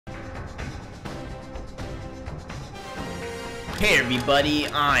Hey everybody,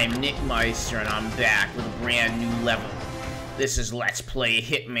 I'm Nick Meister and I'm back with a brand new level. This is Let's Play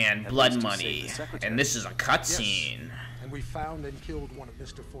Hitman Blood Money, and this is a cutscene. Yes. And we found and killed one of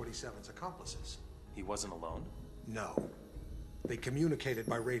Mr. 47's accomplices. He wasn't alone? No. They communicated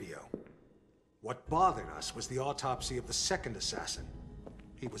by radio. What bothered us was the autopsy of the second assassin.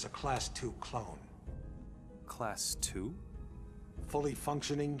 He was a Class 2 clone. Class 2? Fully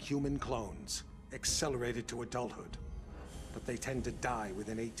functioning human clones, accelerated to adulthood. But they tend to die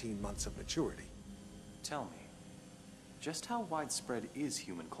within 18 months of maturity. Tell me, just how widespread is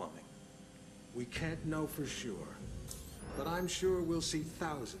human cloning? We can't know for sure, but I'm sure we'll see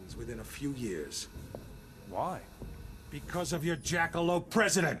thousands within a few years. Why? Because of your jackalope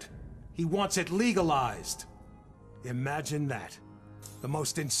president! He wants it legalized! Imagine that. The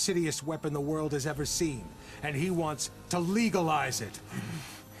most insidious weapon the world has ever seen, and he wants to legalize it.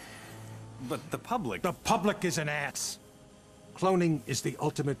 But the public... The public is an ass. Cloning is the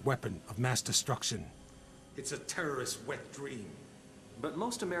ultimate weapon of mass destruction. It's a terrorist's wet dream. But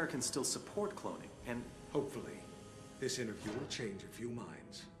most Americans still support cloning, and... Hopefully, this interview will change a few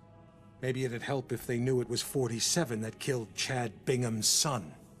minds. Maybe it'd help if they knew it was 47 that killed Chad Bingham's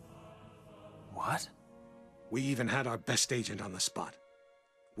son. What? We even had our best agent on the spot.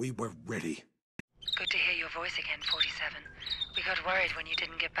 We were ready. Good to hear your voice again, 47. We got worried when you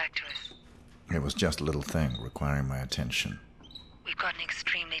didn't get back to us. It was just a little thing requiring my attention. We've got an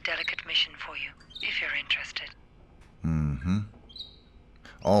extremely delicate mission for you, if you're interested. Mm-hmm.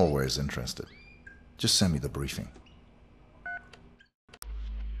 Always interested. Just send me the briefing.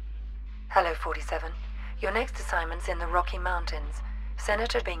 Hello, 47. Your next assignment's in the Rocky Mountains.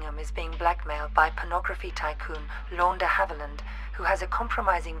 Senator Bingham is being blackmailed by pornography tycoon Lorne de Havilland, who has a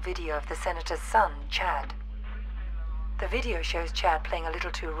compromising video of the senator's son, Chad. The video shows Chad playing a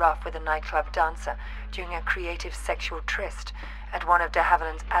little too rough with a nightclub dancer during a creative sexual tryst at one of de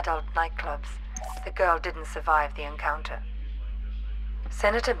Havilland's adult nightclubs. The girl didn't survive the encounter.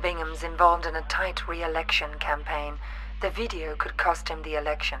 Senator Bingham's involved in a tight re-election campaign. The video could cost him the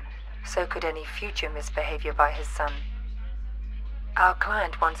election. So could any future misbehavior by his son. Our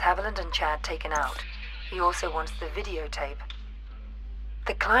client wants Haviland and Chad taken out. He also wants the videotape.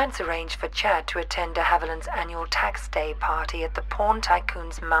 The client's arranged for Chad to attend de Havilland's annual tax day party at the Pawn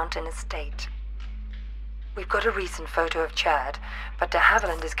Tycoon's mountain estate. We've got a recent photo of Chad, but de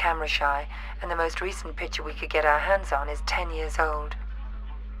Havilland is camera shy, and the most recent picture we could get our hands on is 10 years old.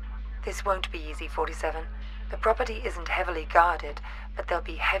 This won't be easy, 47. The property isn't heavily guarded, but there'll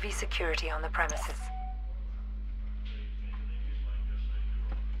be heavy security on the premises.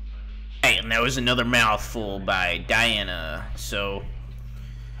 Hey, and that was another mouthful by Diana. So,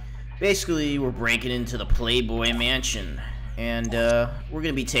 basically, we're breaking into the Playboy Mansion. And, we're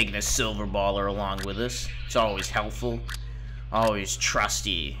gonna be taking a silver baller along with us. It's always helpful. Always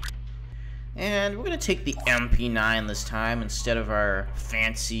trusty. And we're gonna take the MP9 this time instead of our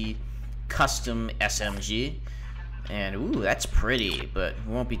fancy custom SMG. And, ooh, that's pretty, but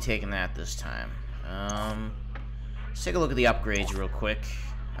we won't be taking that this time. Let's take a look at the upgrades real quick.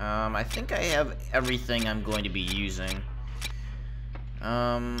 I think I have everything I'm going to be using.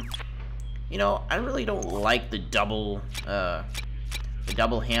 You know, I really don't like the double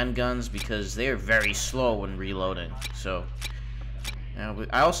handguns because they're very slow when reloading. So,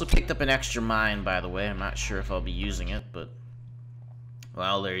 I also picked up an extra mine, by the way. I'm not sure if I'll be using it, but,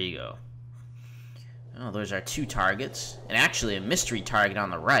 well, there you go. Oh, there's our two targets, and actually a mystery target on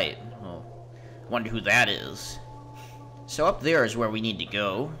the right. Well, wonder who that is. So up there is where we need to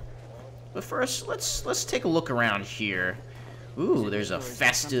go. But first, let's take a look around here. Ooh, there's a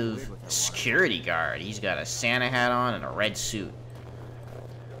festive security guard. He's got a Santa hat on and a red suit.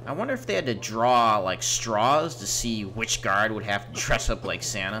 I wonder if they had to draw, like, straws to see which guard would have to dress up like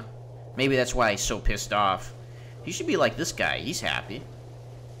Santa. Maybe that's why he's so pissed off. He should be like this guy. He's happy.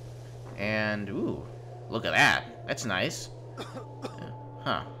 And, ooh, look at that. That's nice.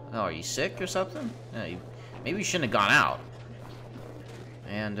 Huh. Oh, are you sick or something? Maybe you shouldn't have gone out.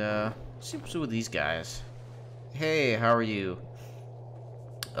 And, see what's with these guys. Hey, how are you?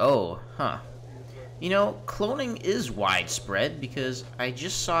 Oh, huh. You know, cloning is widespread because I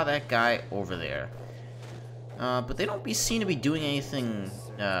just saw that guy over there. But they don't seem to be doing anything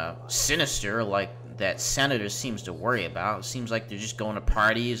sinister like that senator seems to worry about. It seems like they're just going to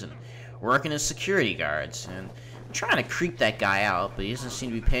parties and working as security guards. And I'm trying to creep that guy out, but he doesn't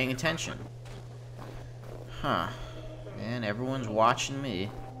seem to be paying attention. Huh. And everyone's watching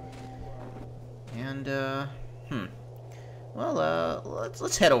me. And, well,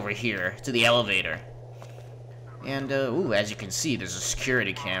 let's head over here to the elevator. And, ooh, as you can see, there's a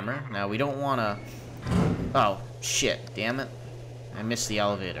security camera. Now, we don't want to... Oh, shit, damn it. I missed the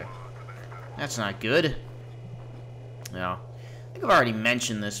elevator. That's not good. No. I think I've already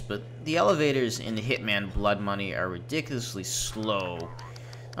mentioned this, but the elevators in the Hitman Blood Money are ridiculously slow.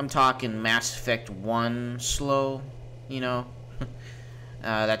 I'm talking Mass Effect 1 slow, you know?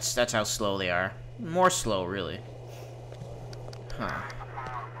 That's how slow they are. More slow, really. Huh.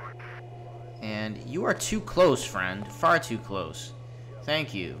 And you are too close, friend. Far too close.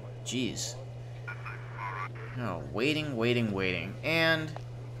 Thank you. Jeez. Oh, waiting. And,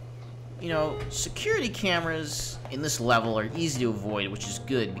 you know, security cameras in this level are easy to avoid, which is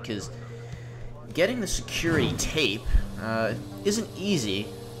good, because getting the security tape isn't easy,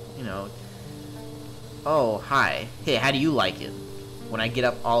 you know. Oh, hi. Hey, how do you like it? When I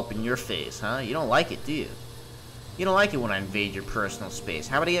get all up in your face, huh? You don't like it, do you? You don't like it when I invade your personal space.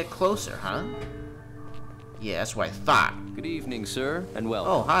 How about I get closer, huh? Yeah, that's what I thought. Good evening, sir, and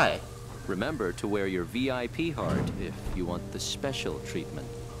welcome. Oh, hi. Remember to wear your VIP heart if you want the special treatment.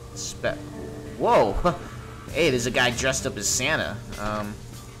 Whoa! Hey, there's a guy dressed up as Santa.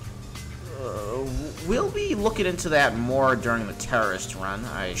 We'll be looking into that more during the terrorist run,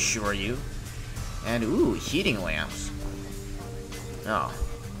 I assure you. And, ooh, heating lamps. Oh.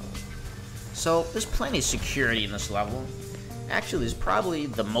 So, there's plenty of security in this level. Actually, there's probably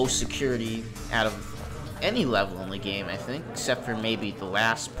the most security out of any level in the game, I think, except for maybe the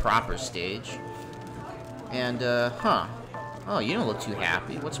last proper stage. And, huh. Oh, you don't look too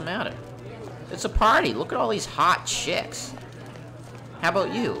happy. What's the matter? It's a party. Look at all these hot chicks. How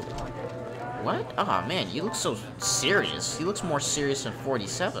about you? What? Oh, man, you look so serious. He looks more serious than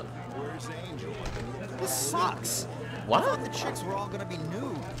 47. Where's Angel? This sucks. What? I thought the chicks were all gonna be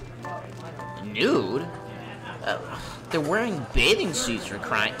nude. Nude? They're wearing bathing suits for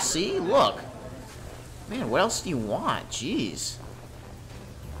crying. See? Look. Man, what else do you want? Jeez.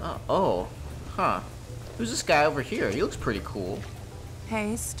 Oh. Huh. Who's this guy over here? He looks pretty cool.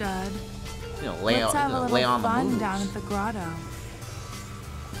 Hey, stud. You know, Let's have a lay little on the fun moves. down at the grotto.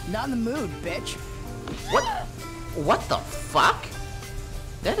 Not in the mood, bitch. What? What the fuck?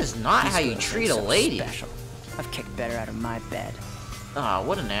 That is not how you treat a lady. Special. I've kicked better out of my bed. Ah,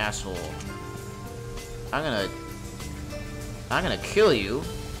 what an asshole. I'm gonna kill you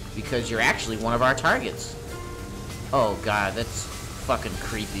because you're actually one of our targets. Oh god, that's fucking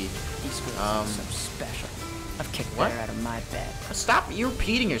creepy. These girls are so special. I've kicked What? better out of my bed. Stop you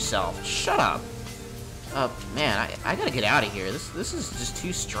repeating yourself. Shut up. Man, I gotta get out of here. This is just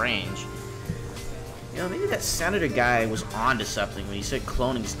too strange. You know, maybe that senator guy was onto something when he said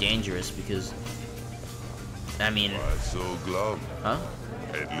cloning's dangerous, because I mean, Why so glum? huh?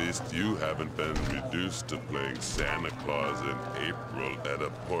 At least you haven't been reduced to playing Santa Claus in April at a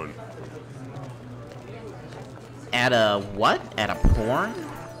porn. At a what? At a porn?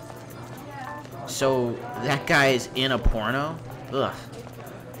 So that guy is in a porno? Ugh.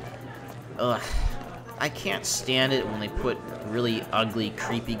 Ugh. I can't stand it when they put really ugly,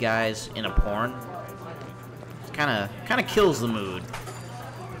 creepy guys in a porn. It kind of kills the mood.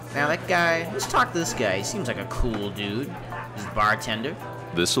 Now that guy, let's talk to this guy. He seems like a cool dude. He's a bartender.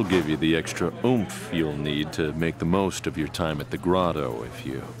 This'll give you the extra oomph you'll need to make the most of your time at the grotto, if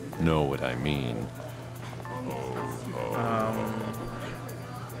you know what I mean.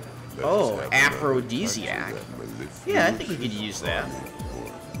 Oh, aphrodisiac. Yeah, I think we could use that.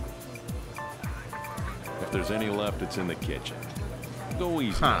 If there's any left, it's in the kitchen. Go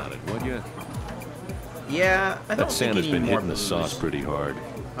easy Huh. on it, would you? Yeah, I don't That think Santa's you need been more hitting the booze. sauce pretty hard.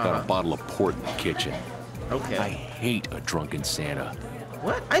 Got a bottle of port in the kitchen. Okay. I hate a drunken Santa.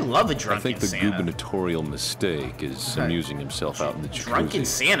 What? I love a I drunken think the Santa. gubernatorial mistake is amusing himself out in the Drunken jacuzzi.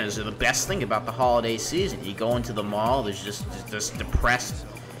 Santas are the best thing about the holiday season. You go into the mall, there's just this depressed,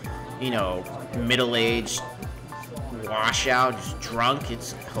 you know, middle-aged washout, just drunk.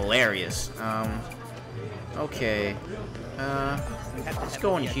 It's hilarious. Okay. Let's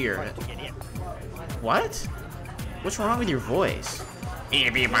go in here. What? What's wrong with your voice?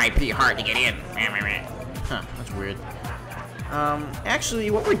 VIP hard to get in. Huh, that's weird. Actually,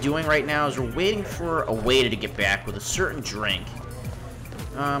 what we're doing right now is we're waiting for a waiter to get back with a certain drink.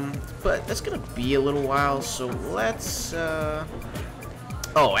 But that's gonna be a little while, so let's,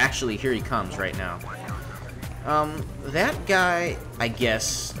 Oh, actually, here he comes right now. That guy, I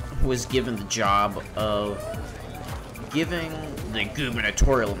guess, was given the job of giving the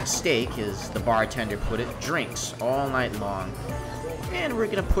gubernatorial mistake, as the bartender put it, drinks all night long. And we're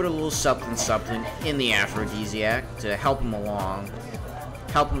gonna put a little something in the aphrodisiac to help him along,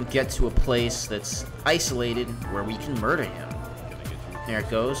 help him get to a place that's isolated where we can murder him. There it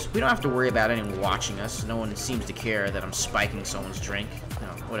goes. We don't have to worry about anyone watching us. No one seems to care that I'm spiking someone's drink. No,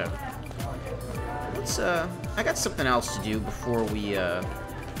 whatever. let's, I got something else to do before we,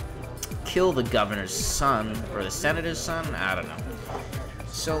 kill the governor's son, or the senator's son? I don't know.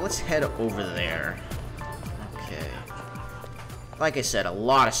 So let's head over there. Okay. Like I said, a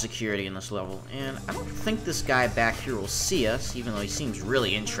lot of security in this level, and I don't think this guy back here will see us, even though he seems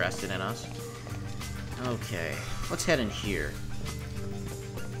really interested in us. Okay, let's head in here.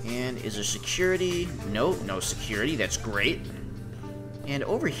 And is there security? Nope, no security. That's great. And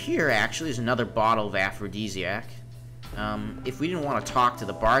over here, actually, is another bottle of aphrodisiac. If we didn't want to talk to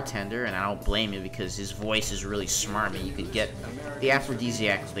the bartender, and I don't blame you because his voice is really smarmy, you could get the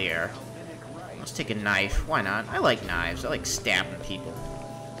aphrodisiac there. Let's take a knife. Why not? I like knives. I like stabbing people.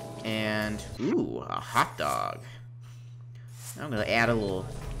 And, ooh, a hot dog. I'm going to add a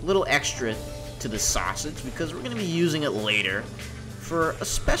little extra to the sausage because we're going to be using it later for a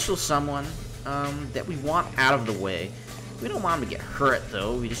special someone that we want out of the way. We don't want him to get hurt,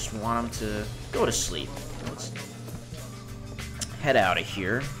 though. We just want him to go to sleep. Let's head out of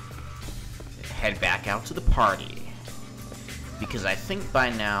here. Head back out to the party. Because I think by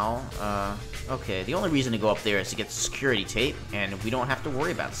now, okay, the only reason to go up there is to get the security tape, and we don't have to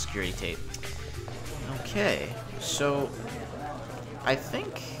worry about the security tape. Okay, so I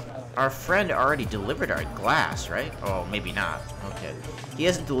think our friend already delivered our glass, right? Oh, maybe not. Okay. He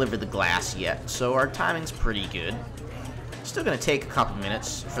hasn't delivered the glass yet, so our timing's pretty good. Still gonna take a couple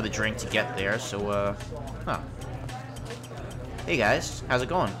minutes for the drink to get there, so, huh. Hey guys, how's it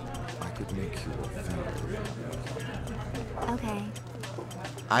going? I could make you a favor. Okay.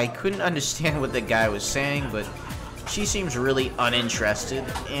 I couldn't understand what the guy was saying, but she seems really uninterested,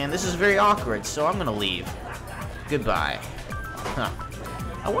 and this is very awkward, so I'm gonna leave. Goodbye. Huh.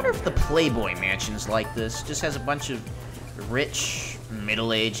 I wonder if the Playboy Mansion's like this. Just has a bunch of rich,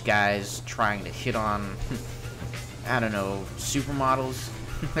 middle-aged guys trying to hit on, I don't know, supermodels.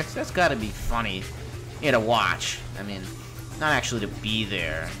 That's gotta be funny, to watch. I mean, not actually to be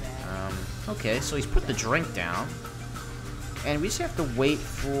there. Okay, so he's put the drink down. And we just have to wait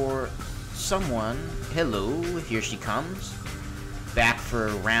for someone. Hello, here she comes. Back for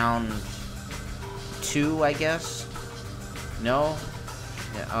round 2, I guess? No?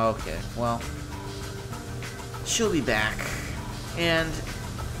 Yeah, okay, well, she'll be back. And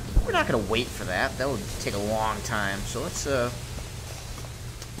we're not gonna wait for that. That would take a long time. So let's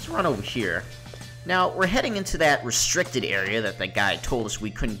run over here. Now, we're heading into that restricted area that the guy told us we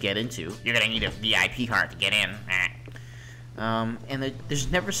couldn't get into. You're gonna need a VIP card to get in. And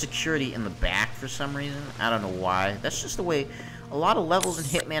there's never security in the back for some reason. I don't know why. That's just the way a lot of levels in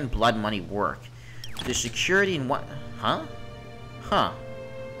Hitman Blood Money work. There's security in what? Huh? Huh.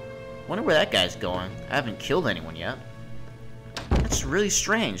 Wonder where that guy's going. I haven't killed anyone yet. That's really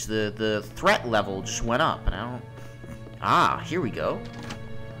strange. The threat level just went up, and I don't... Ah, here we go.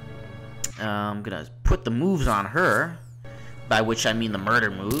 I'm gonna put the moves on her, by which I mean the murder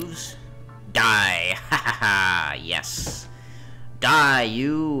moves. Die! Ha ha ha! Yes. Die,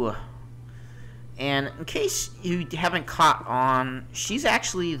 you! And in case you haven't caught on, she's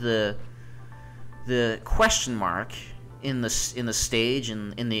actually the question mark in the stage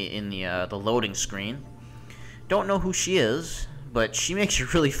and in the loading screen. Don't know who she is, but she makes a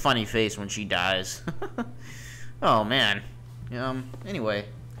really funny face when she dies. Oh man. Anyway,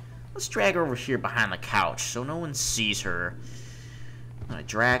 let's drag her over here behind the couch so no one sees her. I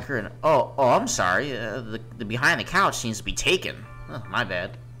drag her and oh, I'm sorry. The behind the couch seems to be taken. Oh, my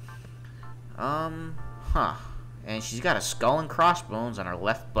bad. Huh. And she's got a skull and crossbones on her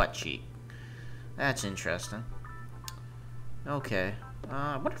left butt cheek. That's interesting. Okay.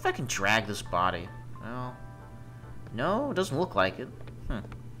 I wonder if I can drag this body. Well, no, it doesn't look like it.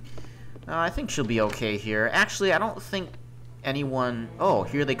 I think she'll be okay here. Actually, I don't think anyone... Oh,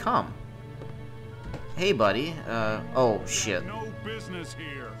 here they come. Hey, buddy. Oh, shit. No business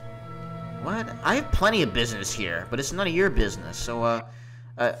here. What? I have plenty of business here, but it's none of your business. So,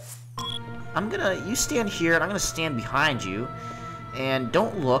 you stand here, and I'm gonna stand behind you. And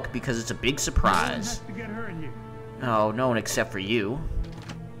don't look, because it's a big surprise. To get her in here. Oh, no one except for you.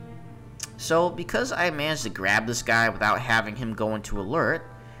 So, because I managed to grab this guy without having him go into alert,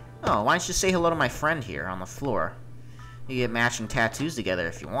 oh, why don't you say hello to my friend here on the floor? You get matching tattoos together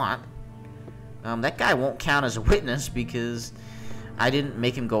if you want. That guy won't count as a witness because I didn't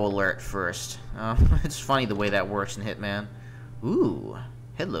make him go alert first. It's funny the way that works in Hitman. Ooh,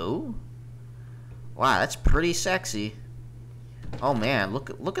 hello. Wow, that's pretty sexy. Oh man,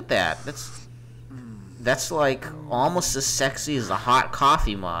 look at that. That's like almost as sexy as the hot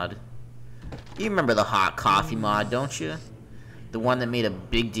coffee mod. You remember the hot coffee mod, don't you? The one that made a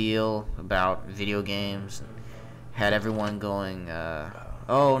big deal about video games, had everyone going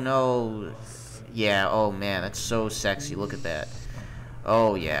Oh no. Yeah, oh man, that's so sexy. Look at that.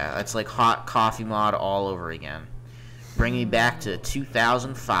 Oh yeah, that's like hot coffee mod all over again. Bring me back to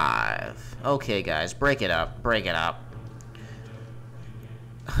 2005. Okay guys, break it up. Break it up.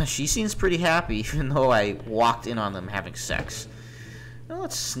 She seems pretty happy even though I walked in on them having sex. Now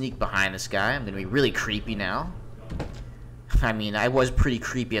let's sneak behind this guy. I'm gonna be really creepy now. I mean, I was pretty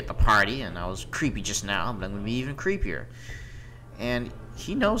creepy at the party, and I was creepy just now, but I'm gonna be even creepier. And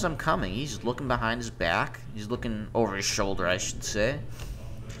he knows I'm coming. He's looking behind his back. He's looking over his shoulder, I should say.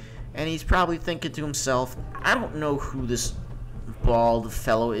 And he's probably thinking to himself, I don't know who this bald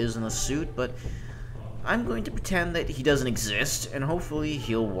fellow is in the suit, but I'm going to pretend that he doesn't exist, and hopefully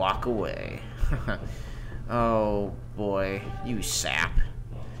he'll walk away. Oh boy, you sap.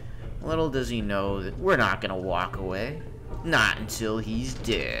 Little does he know that we're not gonna walk away. Not until he's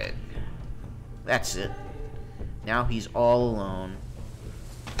dead. That's it. Now he's all alone.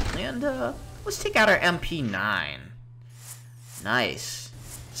 And, let's take out our MP9. Nice.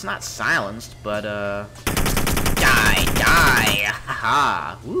 It's not silenced, but, die!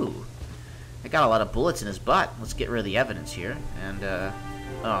 Haha! Woo! I got a lot of bullets in his butt. Let's get rid of the evidence here. And,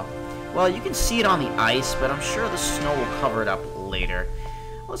 oh. Well, you can see it on the ice, but I'm sure the snow will cover it up later.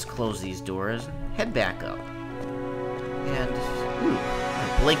 Let's close these doors and head back up. And, ooh,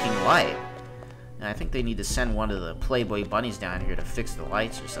 a blinking light. And I think they need to send one of the Playboy bunnies down here to fix the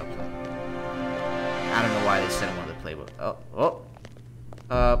lights or something. I don't know why they sent one of the Playboy.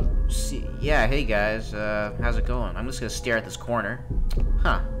 See, yeah, hey guys, how's it going? I'm just gonna stare at this corner.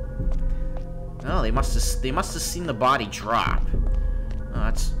 Huh. Oh, they must have seen the body drop. Oh,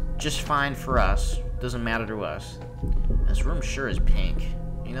 that's just fine for us. Doesn't matter to us. This room sure is pink,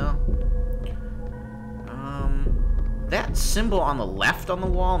 you know? That symbol on the left on the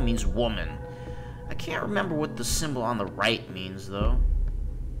wall means woman. I can't remember what the symbol on the right means, though.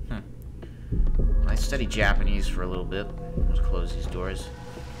 I studied Japanese for a little bit. Let's close these doors.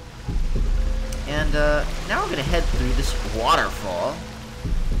 And, now we're gonna head through this waterfall.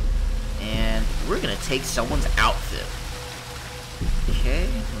 And we're gonna take someone's outfit. Okay,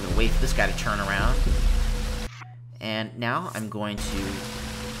 I'm gonna wait for this guy to turn around. And now I'm going to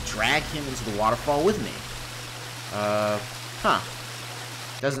drag him into the waterfall with me.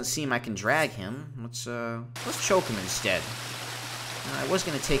 Doesn't seem I can drag him. Let's choke him instead. I was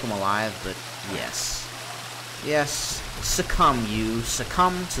gonna take him alive, but yes. Yes, succumb you.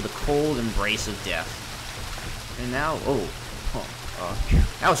 Succumb to the cold embrace of death. And now,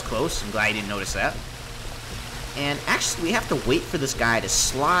 that was close. I'm glad I didn't notice that. And actually, we have to wait for this guy to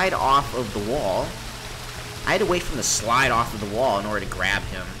slide off of the wall. I had to wait for him to slide off of the wall in order to grab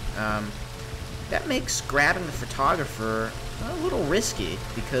him. That makes grabbing the photographer a little risky,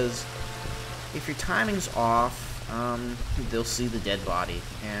 because if your timing's off, they'll see the dead body.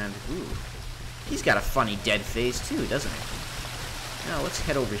 And, ooh, he's got a funny dead face too, doesn't he? Now, let's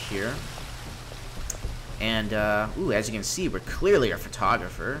head over here. And, ooh, as you can see, we're clearly a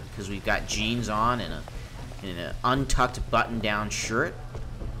photographer, because we've got jeans on and an untucked button-down shirt.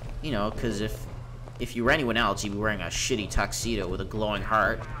 You know, because if you were anyone else, you'd be wearing a shitty tuxedo with a glowing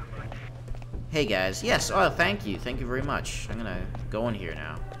heart. Hey, guys. Yes, oh, thank you. Thank you very much. I'm gonna go in here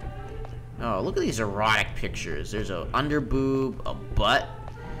now. Oh, look at these erotic pictures. There's a underboob, a butt,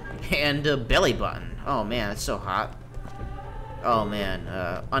 and a belly button. Oh, man, that's so hot. Oh, man,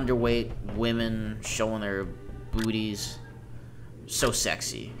 underweight women showing their booties. So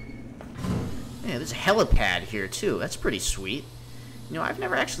sexy. Yeah, there's a helipad here, too. That's pretty sweet. You know, I've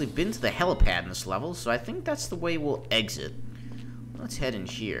never actually been to the helipad in this level, so I think that's the way we'll exit. Let's head in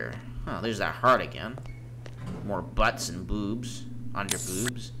here. Oh, there's that heart again. More butts and boobs. Under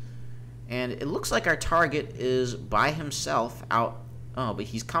boobs. And it looks like our target is by himself out. Oh, but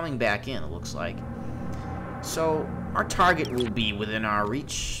he's coming back in, it looks like. So, our target will be within our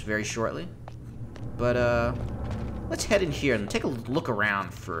reach very shortly. But, let's head in here and take a look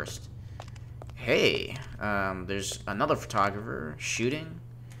around first. Hey, there's another photographer shooting,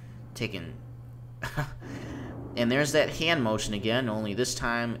 taking... And there's that hand motion again, only this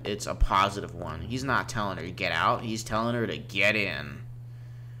time it's a positive one. He's not telling her to get out, he's telling her to get in.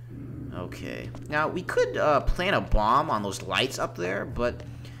 Okay. Now, we could plant a bomb on those lights up there, but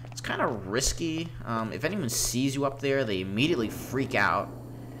it's kind of risky. If anyone sees you up there, they immediately freak out.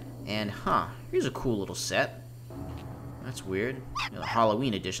 And, here's a cool little set. That's weird. You know, the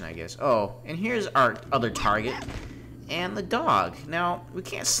Halloween edition, I guess. Oh, and here's our other target. And the dog. Now, we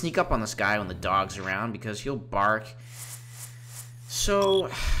can't sneak up on this guy when the dog's around because he'll bark. So,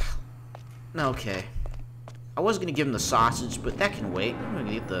 okay. I was gonna give him the sausage, but that can wait. I'm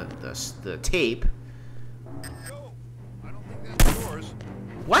gonna get the tape. Yo, I don't think that's yours.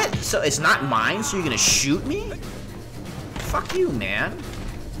 What? So it's not mine, so you're gonna shoot me? Fuck you, man.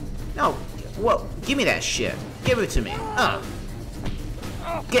 No, whoa, give me that shit. Give it to me.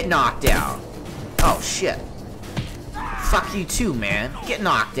 Get knocked out. Oh, shit. Fuck you too, man. Get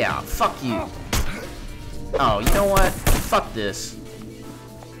knocked out. Fuck you. Oh, you know what? Fuck this.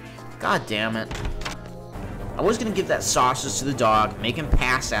 God damn it. I was gonna give that sausage to the dog, make him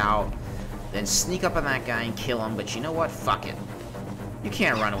pass out, then sneak up on that guy and kill him, but you know what? Fuck it. You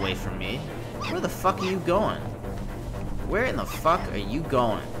can't run away from me. Where the fuck are you going? Where in the fuck are you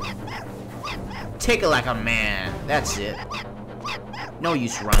going? Take it like a man. That's it. No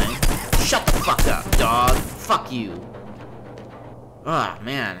use running. Shut the fuck up, dog. Fuck you. Ah,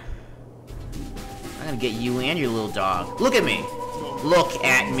 man. I'm gonna get you and your little dog. Look at me. Look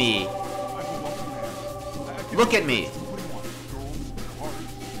at me. Look at me.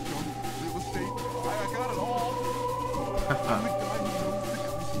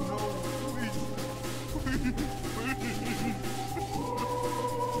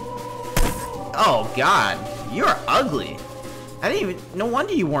 Oh, God. You're ugly. I didn't even... No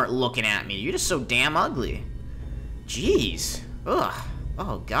wonder you weren't looking at me. You're just so damn ugly. Jeez. Ugh.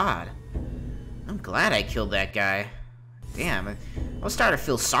 Oh, God. I'm glad I killed that guy. Damn. I was starting to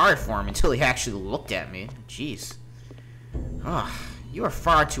feel sorry for him until he actually looked at me. Jeez. Oh, you are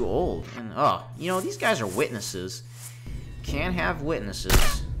far too old. And, oh, you know, these guys are witnesses. Can't have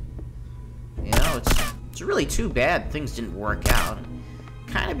witnesses. You know, it's really too bad things didn't work out.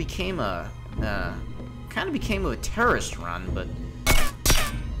 Kind of became a terrorist run, but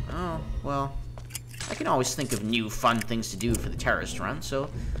oh well. I can always think of new fun things to do for the terrorist run. So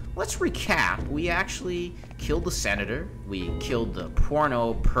let's recap. We actually killed the senator. We killed the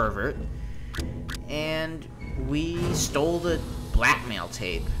porno pervert, and we stole the blackmail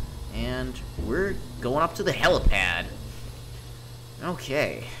tape. And we're going up to the helipad.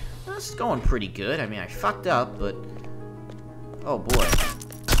 Okay, this is going pretty good. I mean, I fucked up, but oh boy.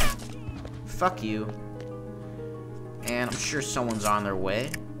 Fuck you. And I'm sure someone's on their way.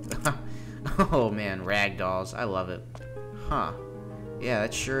 Oh man, ragdolls. I love it. Huh. Yeah,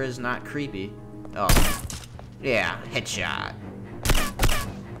 that sure is not creepy. Oh. Yeah, headshot.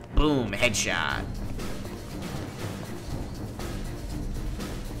 Boom, headshot.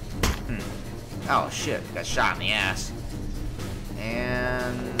 Oh shit, got shot in the ass.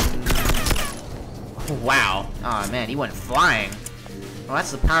 And... wow. Oh man, he went flying. Well,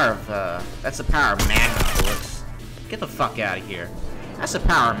 that's the power of Magnum bullets. Get the fuck out of here. That's the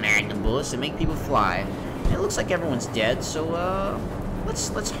power of Magnum bullets. They make people fly. And it looks like everyone's dead, so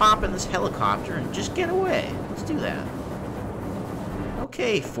let's hop in this helicopter and just get away. Let's do that.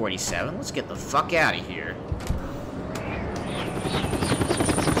 Okay, 47. Let's get the fuck out of here.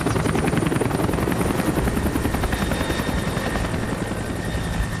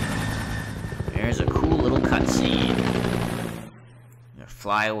 There's a cool little cutscene.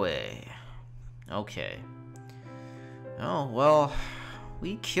 Fly away. Okay. Oh, well,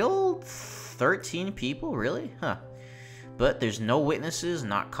 we killed 13 people, really? Huh. But there's no witnesses,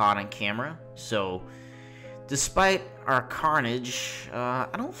 not caught on camera. So, despite our carnage, I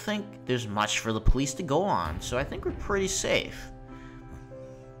don't think there's much for the police to go on. So I think we're pretty safe.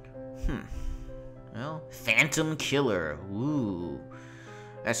 Well, Phantom Killer. Ooh.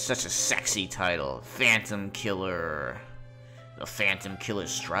 That's such a sexy title. Phantom Killer. The Phantom Killer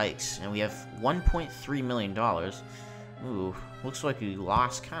strikes. And we have $1.3 million. Ooh, looks like we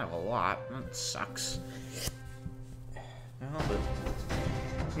lost kind of a lot. That sucks. Well,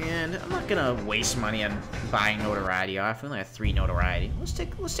 and I'm not gonna waste money on buying notoriety off. We only have 3 notoriety. Let's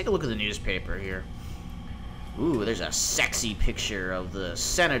take a look at the newspaper here. Ooh, there's a sexy picture of the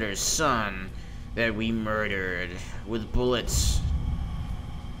senator's son that we murdered with bullets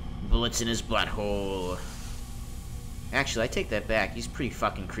in his butthole. Actually, I take that back. He's pretty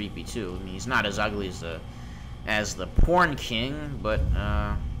fucking creepy too. I mean, he's not as ugly as the porn king, but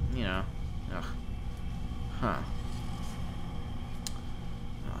you know, ugh. Huh.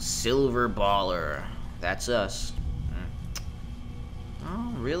 Oh, Silver Baller. That's us.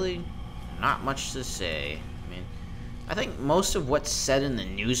 Oh, really? Not much to say. I mean, I think most of what's said in the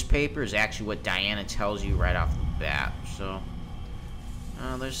newspaper is actually what Diana tells you right off the bat. So,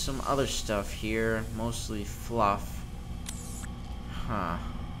 there's some other stuff here, mostly fluff. Huh.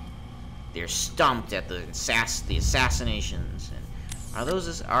 They're stumped at the assassinations. And are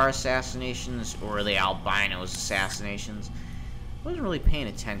those our assassinations, or are they albinos' assassinations? I wasn't really paying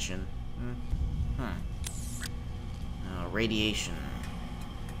attention. Radiation.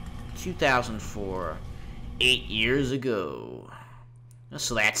 2004. 8 years ago.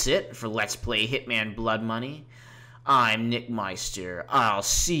 So that's it for Let's Play Hitman Blood Money. I'm Nick Meister. I'll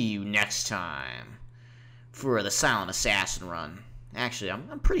see you next time for the Silent Assassin run. Actually,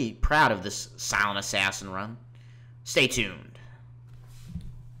 I'm pretty proud of this Silent Assassin run. Stay tuned.